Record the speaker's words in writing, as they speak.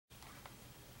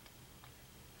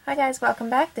Hi guys, welcome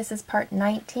back. This is part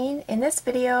 19. In this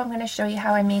video I'm going to show you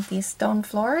how I made these stone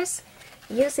floors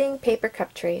using paper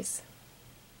cup trays.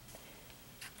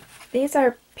 These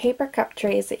are paper cup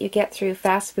trays that you get through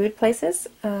fast food places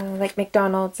like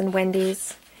McDonald's and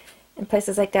Wendy's and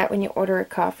places like that. When you order a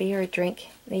coffee or a drink,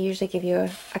 they usually give you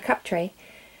a cup tray.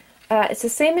 It's the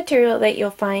same material that you'll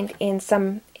find in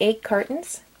some egg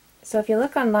cartons. So if you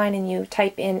look online and you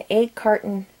type in egg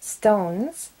carton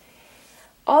stones,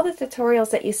 all the tutorials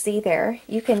that you see there,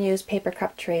 you can use paper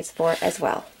cup trays for as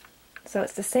well. So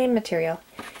it's the same material.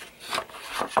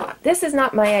 This is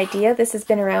not my idea. This has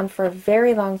been around for a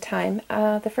very long time.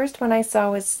 The first one I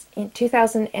saw was in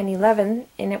 2011,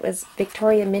 and it was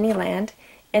Victoria Miniland,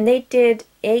 and they did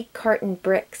egg carton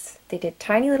bricks. They did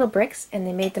tiny little bricks, and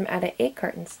they made them out of egg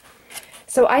cartons.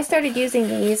 So I started using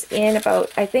these in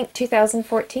about, I think,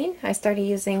 2014. I started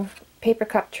using paper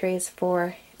cup trays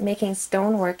for making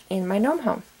stonework in my gnome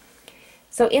home.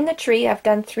 So in the tree I've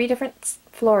done 3 different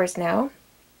floors now.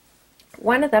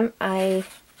 One of them I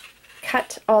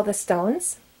cut all the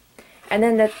stones, and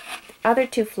then the other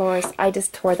 2 floors I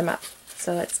just tore them up.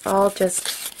 So it's all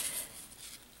just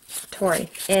torn,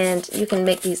 and you can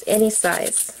make these any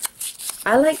size.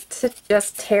 I like to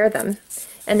just tear them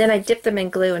and then I dip them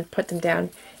in glue and put them down,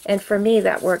 and for me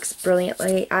that works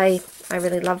brilliantly. I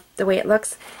really love the way it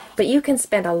looks. But you can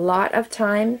spend a lot of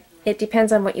time. It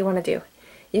depends on what you want to do.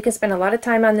 You can spend a lot of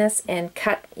time on this and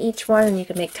cut each one, and you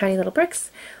can make tiny little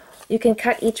bricks. You can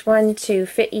cut each one to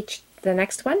fit the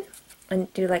next one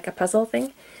and do like a puzzle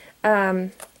thing.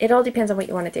 It all depends on what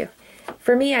you want to do.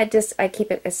 For me, I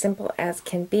keep it as simple as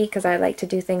can be because I like to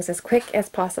do things as quick as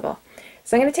possible.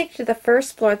 So I'm going to take you to the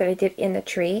first floor that I did in the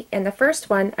tree. And the first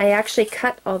one, I actually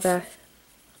cut all the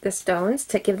stones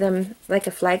to give them like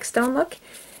a flagstone look.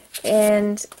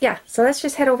 And yeah, so let's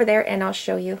just head over there and I'll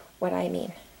show you what I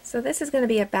mean. So this is going to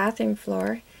be a bathroom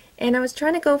floor, and I was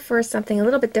trying to go for something a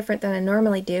little bit different than I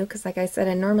normally do because, like I said,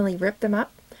 I normally rip them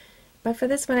up. But for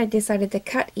this one I decided to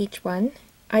cut each one.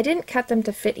 I didn't cut them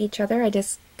to fit each other, I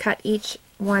just cut each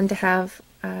one to have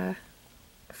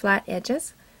flat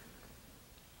edges.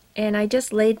 And I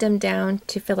just laid them down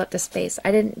to fill up the space.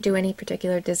 I didn't do any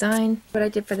particular design. What I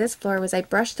did for this floor was I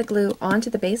brushed the glue onto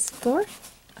the base floor.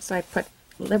 So I put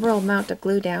liberal amount of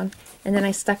glue down, and then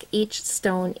I stuck each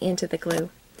stone into the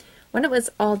glue. When it was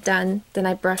all done, then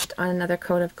I brushed on another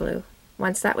coat of glue.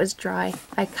 Once that was dry,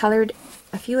 I colored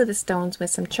a few of the stones with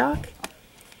some chalk,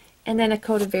 and then a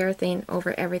coat of Varathane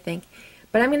over everything.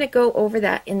 But I'm going to go over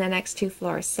that in the next 2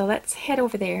 floors. So let's head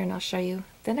over there and I'll show you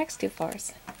the next 2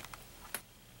 floors.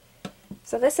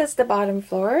 So this is the bottom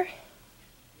floor.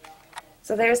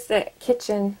 So there's the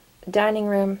kitchen, dining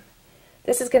room.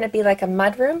 This is going to be like a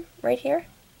mud room right here,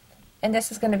 and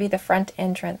this is going to be the front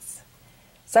entrance.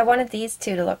 So I wanted these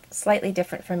 2 to look slightly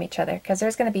different from each other because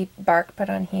there's going to be bark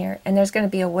put on here, and there's going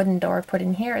to be a wooden door put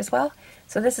in here as well.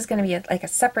 So this is going to be like a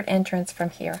separate entrance from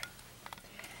here.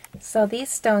 So these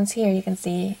stones here, you can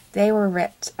see they were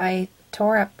ripped. I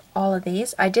tore up all of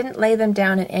these. I didn't lay them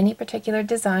down in any particular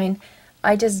design.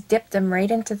 I just dipped them right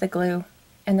into the glue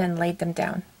and then laid them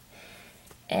down.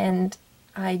 And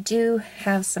I do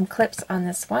have some clips on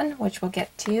this one, which we'll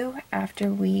get to after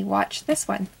we watch this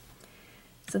one.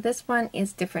 So this one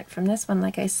is different from this one,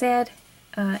 like I said,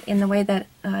 in the way that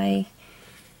I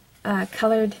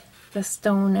colored the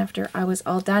stone after I was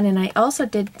all done. And I also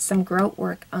did some grout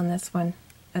work on this one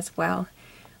as well,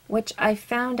 which I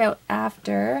found out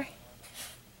after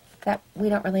that we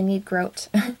don't really need grout.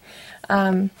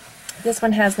 This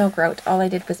one has no grout. All I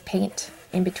did was paint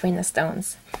in between the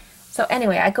stones. So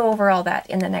anyway, I go over all that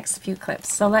in the next few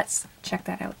clips, so let's check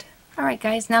that out. Alright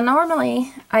guys, now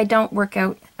normally I don't work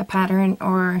out a pattern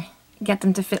or get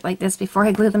them to fit like this before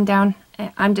I glue them down.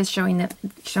 I'm just showing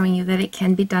you that it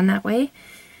can be done that way.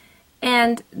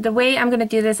 And the way I'm going to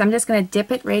do this, I'm just going to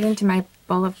dip it right into my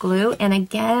bowl of glue. And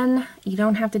again, you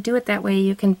don't have to do it that way.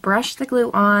 You can brush the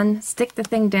glue on, stick the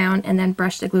thing down, and then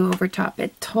brush the glue over top.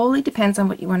 It totally depends on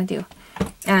what you want to do.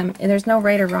 And there's no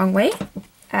right or wrong way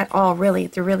at all, really.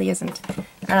 There really isn't.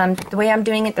 The way I'm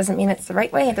doing it doesn't mean it's the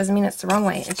right way. It doesn't mean it's the wrong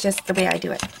way. It's just the way I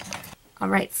do it.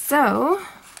 Alright, so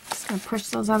just going to push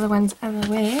those other ones out of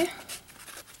the way.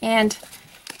 And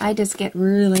I just get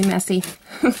really messy.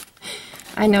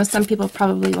 I know some people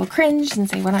probably will cringe and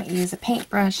say, why don't you use a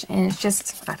paintbrush? And it's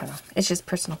just, I don't know, it's just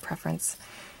personal preference.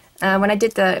 When I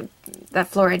did that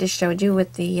floor I just showed you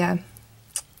with them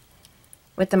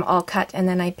all cut, and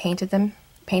then I painted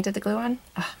the glue on,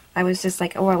 I was just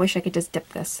like, oh, I wish I could just dip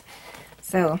this.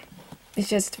 So it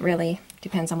just really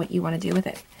depends on what you want to do with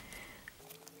it.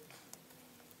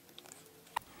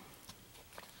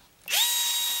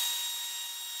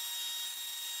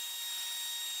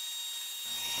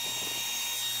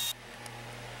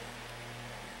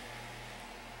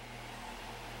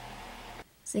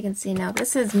 So you can see now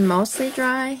this is mostly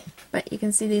dry, but you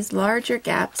can see these larger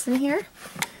gaps in here.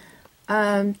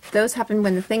 Those happen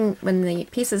when the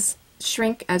pieces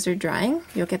shrink as they're drying.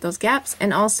 You'll get those gaps,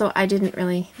 and also I didn't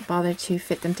really bother to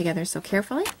fit them together so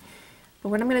carefully. But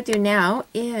what I'm going to do now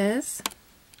is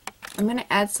I'm going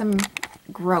to add some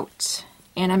grout,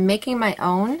 and I'm making my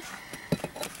own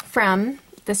from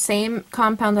the same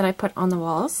compound that I put on the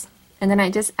walls, and then I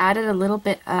just added a little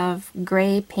bit of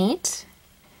gray paint,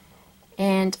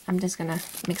 and I'm just going to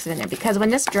mix it in there because when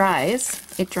this dries,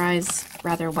 it dries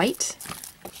rather white.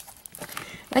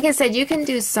 Like I said, you can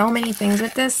do so many things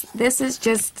with this. This is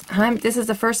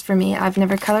the first for me. I've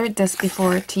never colored this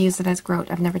before to use it as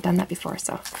grout. I've never done that before,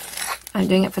 so I'm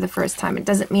doing it for the first time. It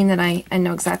doesn't mean that I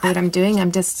know exactly what I'm doing.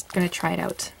 I'm just going to try it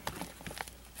out.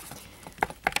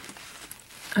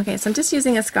 Okay, so I'm just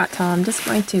using a Scott towel. I'm just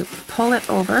going to pull it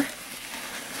over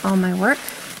all my work.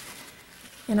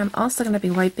 And I'm also going to be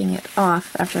wiping it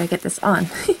off after I get this on.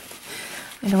 I'm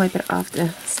going to wipe it off the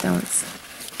stones.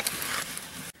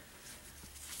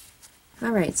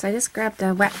 Alright, so I just grabbed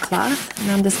a wet cloth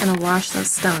and I'm just going to wash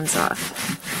those stones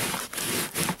off.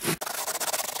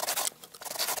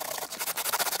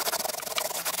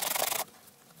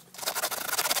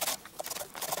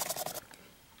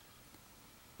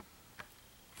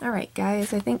 Alright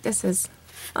guys, I think this is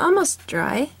almost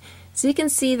dry. So you can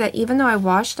see that even though I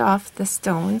washed off the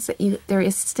stones, there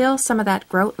is still some of that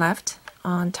grout left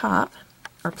on top,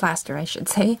 or plaster I should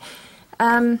say.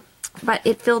 But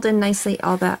it filled in nicely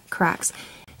all the cracks.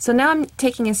 So now I'm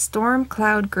taking a Storm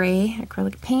Cloud Gray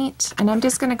acrylic paint, and I'm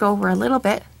just going to go over a little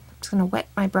bit. I'm just going to wet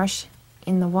my brush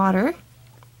in the water.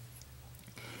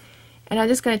 And I'm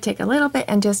just going to take a little bit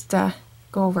and just go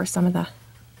over some of the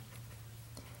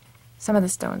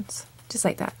stones, just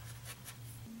like that.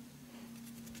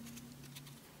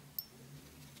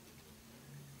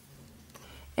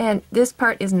 And this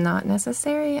part is not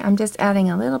necessary. I'm just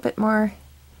adding a little bit more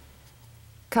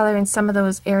color in some of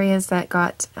those areas that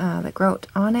got the grout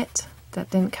on it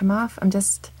that didn't come off. I'm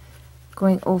just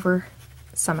going over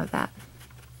some of that.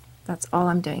 That's all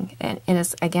I'm doing, and it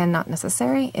is again not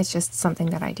necessary. It's just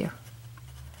something that I do.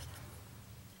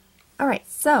 Alright,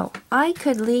 so I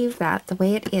could leave that the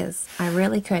way it is. I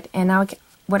really could. And now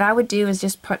what I would do is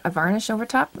just put a varnish over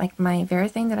top, like my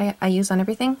Verithing that I use on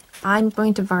everything. I'm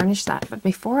going to varnish that, but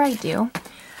before I do,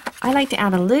 I like to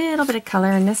add a little bit of color,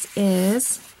 and this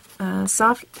is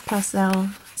soft pastel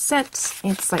set.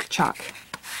 It's like chalk,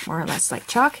 more or less like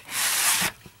chalk.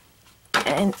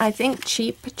 And I think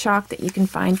cheap chalk that you can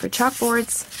find for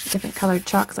chalkboards, different colored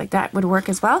chalks like that would work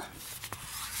as well.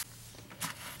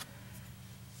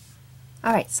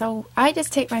 Alright, so I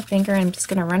just take my finger and I'm just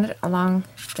going to run it along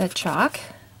the chalk,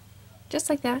 just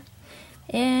like that.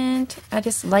 And I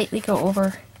just lightly go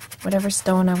over whatever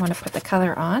stone I want to put the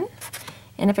color on.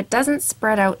 And if it doesn't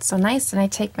spread out so nice, then I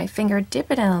take my finger, dip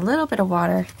it in a little bit of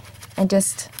water, and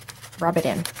just rub it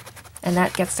in. And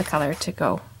that gets the color to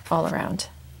go all around.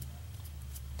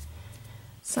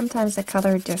 Sometimes the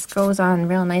color just goes on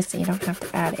real nicely. You don't have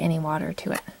to add any water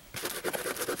to it.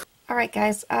 Alright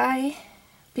guys,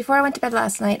 before I went to bed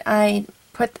last night, I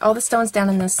put all the stones down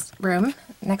in this room,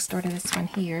 next door to this one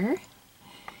here.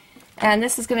 And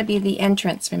this is going to be the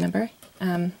entrance, remember?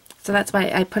 So that's why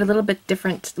I put a little bit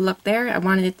different look there. I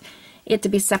wanted it to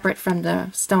be separate from the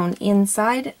stone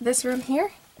inside this room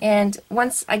here. And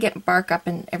once I get bark up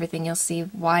and everything, you'll see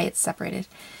why it's separated.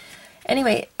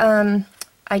 Anyway,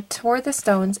 I tore the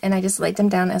stones and I just laid them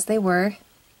down as they were.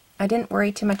 I didn't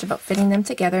worry too much about fitting them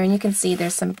together, and you can see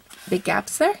there's some big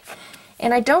gaps there.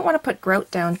 And I don't want to put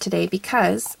grout down today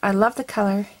because I love the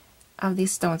color of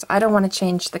these stones. I don't want to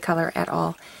change the color at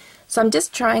all. So I'm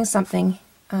just trying something.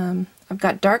 I've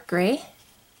got dark gray.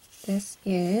 This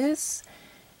is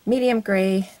medium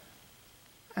gray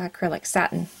acrylic,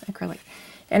 satin acrylic.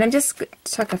 And I'm just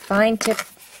took a fine tip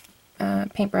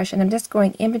paintbrush and I'm just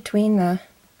going in between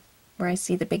where I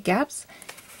see the big gaps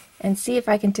and see if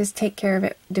I can just take care of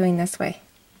it doing this way.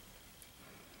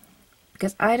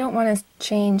 Because I don't want to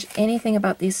change anything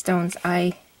about these stones.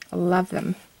 I love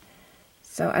them.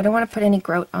 So I don't want to put any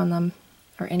grout on them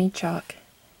or any chalk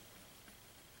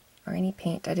or any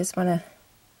paint. I just want to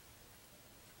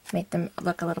make them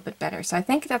look a little bit better. So I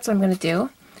think that's what I'm going to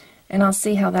do, and I'll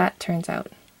see how that turns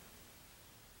out.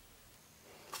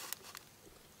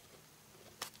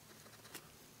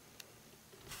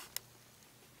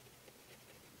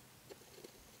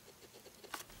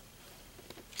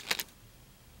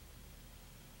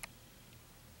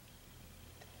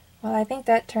 Well, I think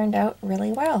that turned out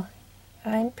really well.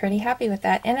 I'm pretty happy with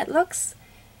that, and it looks,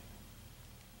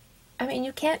 I mean,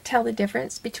 you can't tell the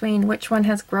difference between which one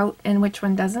has grout and which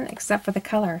one doesn't, except for the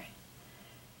color.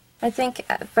 I think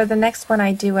for the next one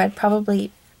I do, I'd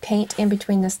probably paint in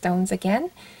between the stones again.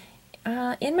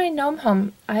 In my gnome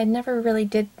home, I never really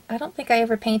did, I don't think I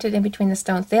ever painted in between the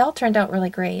stones. They all turned out really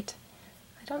great.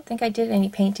 I don't think I did any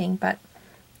painting, but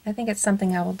I think it's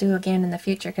something I will do again in the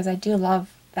future because I do love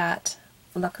that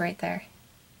look right there.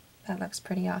 That looks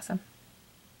pretty awesome.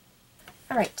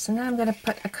 Alright, so now I'm going to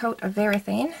put a coat of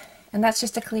Varathane, and that's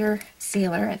just a clear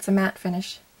sealer. It's a matte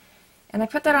finish. And I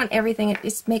put that on everything. It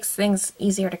just makes things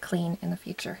easier to clean in the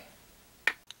future.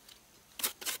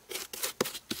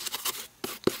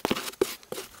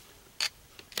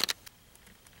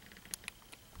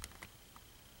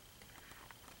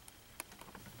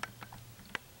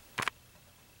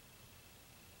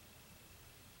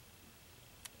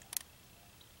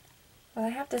 Well, I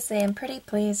have to say I'm pretty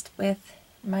pleased with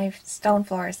my stone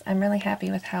floors. I'm really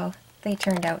happy with how they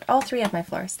turned out. All three of my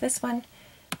floors. This one,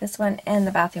 and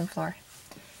the bathroom floor.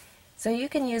 So you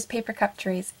can use paper cup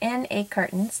trays and egg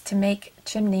cartons to make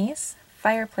chimneys,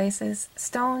 fireplaces,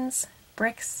 stones,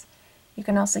 bricks. You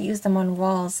can also use them on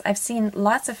walls. I've seen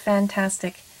lots of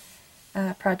fantastic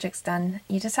projects done.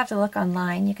 You just have to look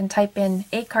online. You can type in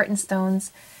egg carton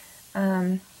stones.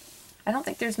 I don't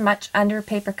think there's much under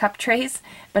paper cup trays,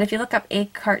 but if you look up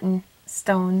egg carton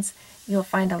stones, you'll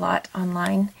find a lot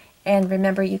online. And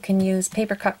remember, you can use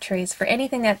paper cup trays for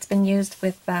anything that's been used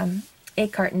with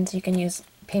egg cartons. You can use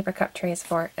paper cup trays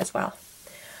for as well.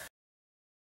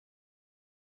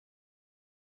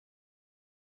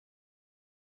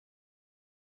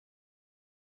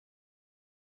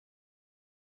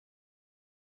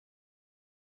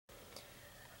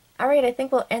 Alright, I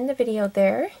think we'll end the video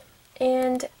there.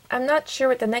 And I'm not sure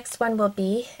what the next one will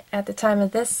be at the time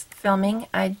of this filming.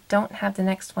 I don't have the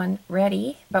next one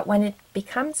ready, but when it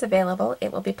becomes available,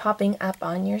 it will be popping up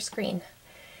on your screen.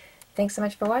 Thanks so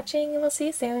much for watching, and we'll see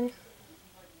you soon.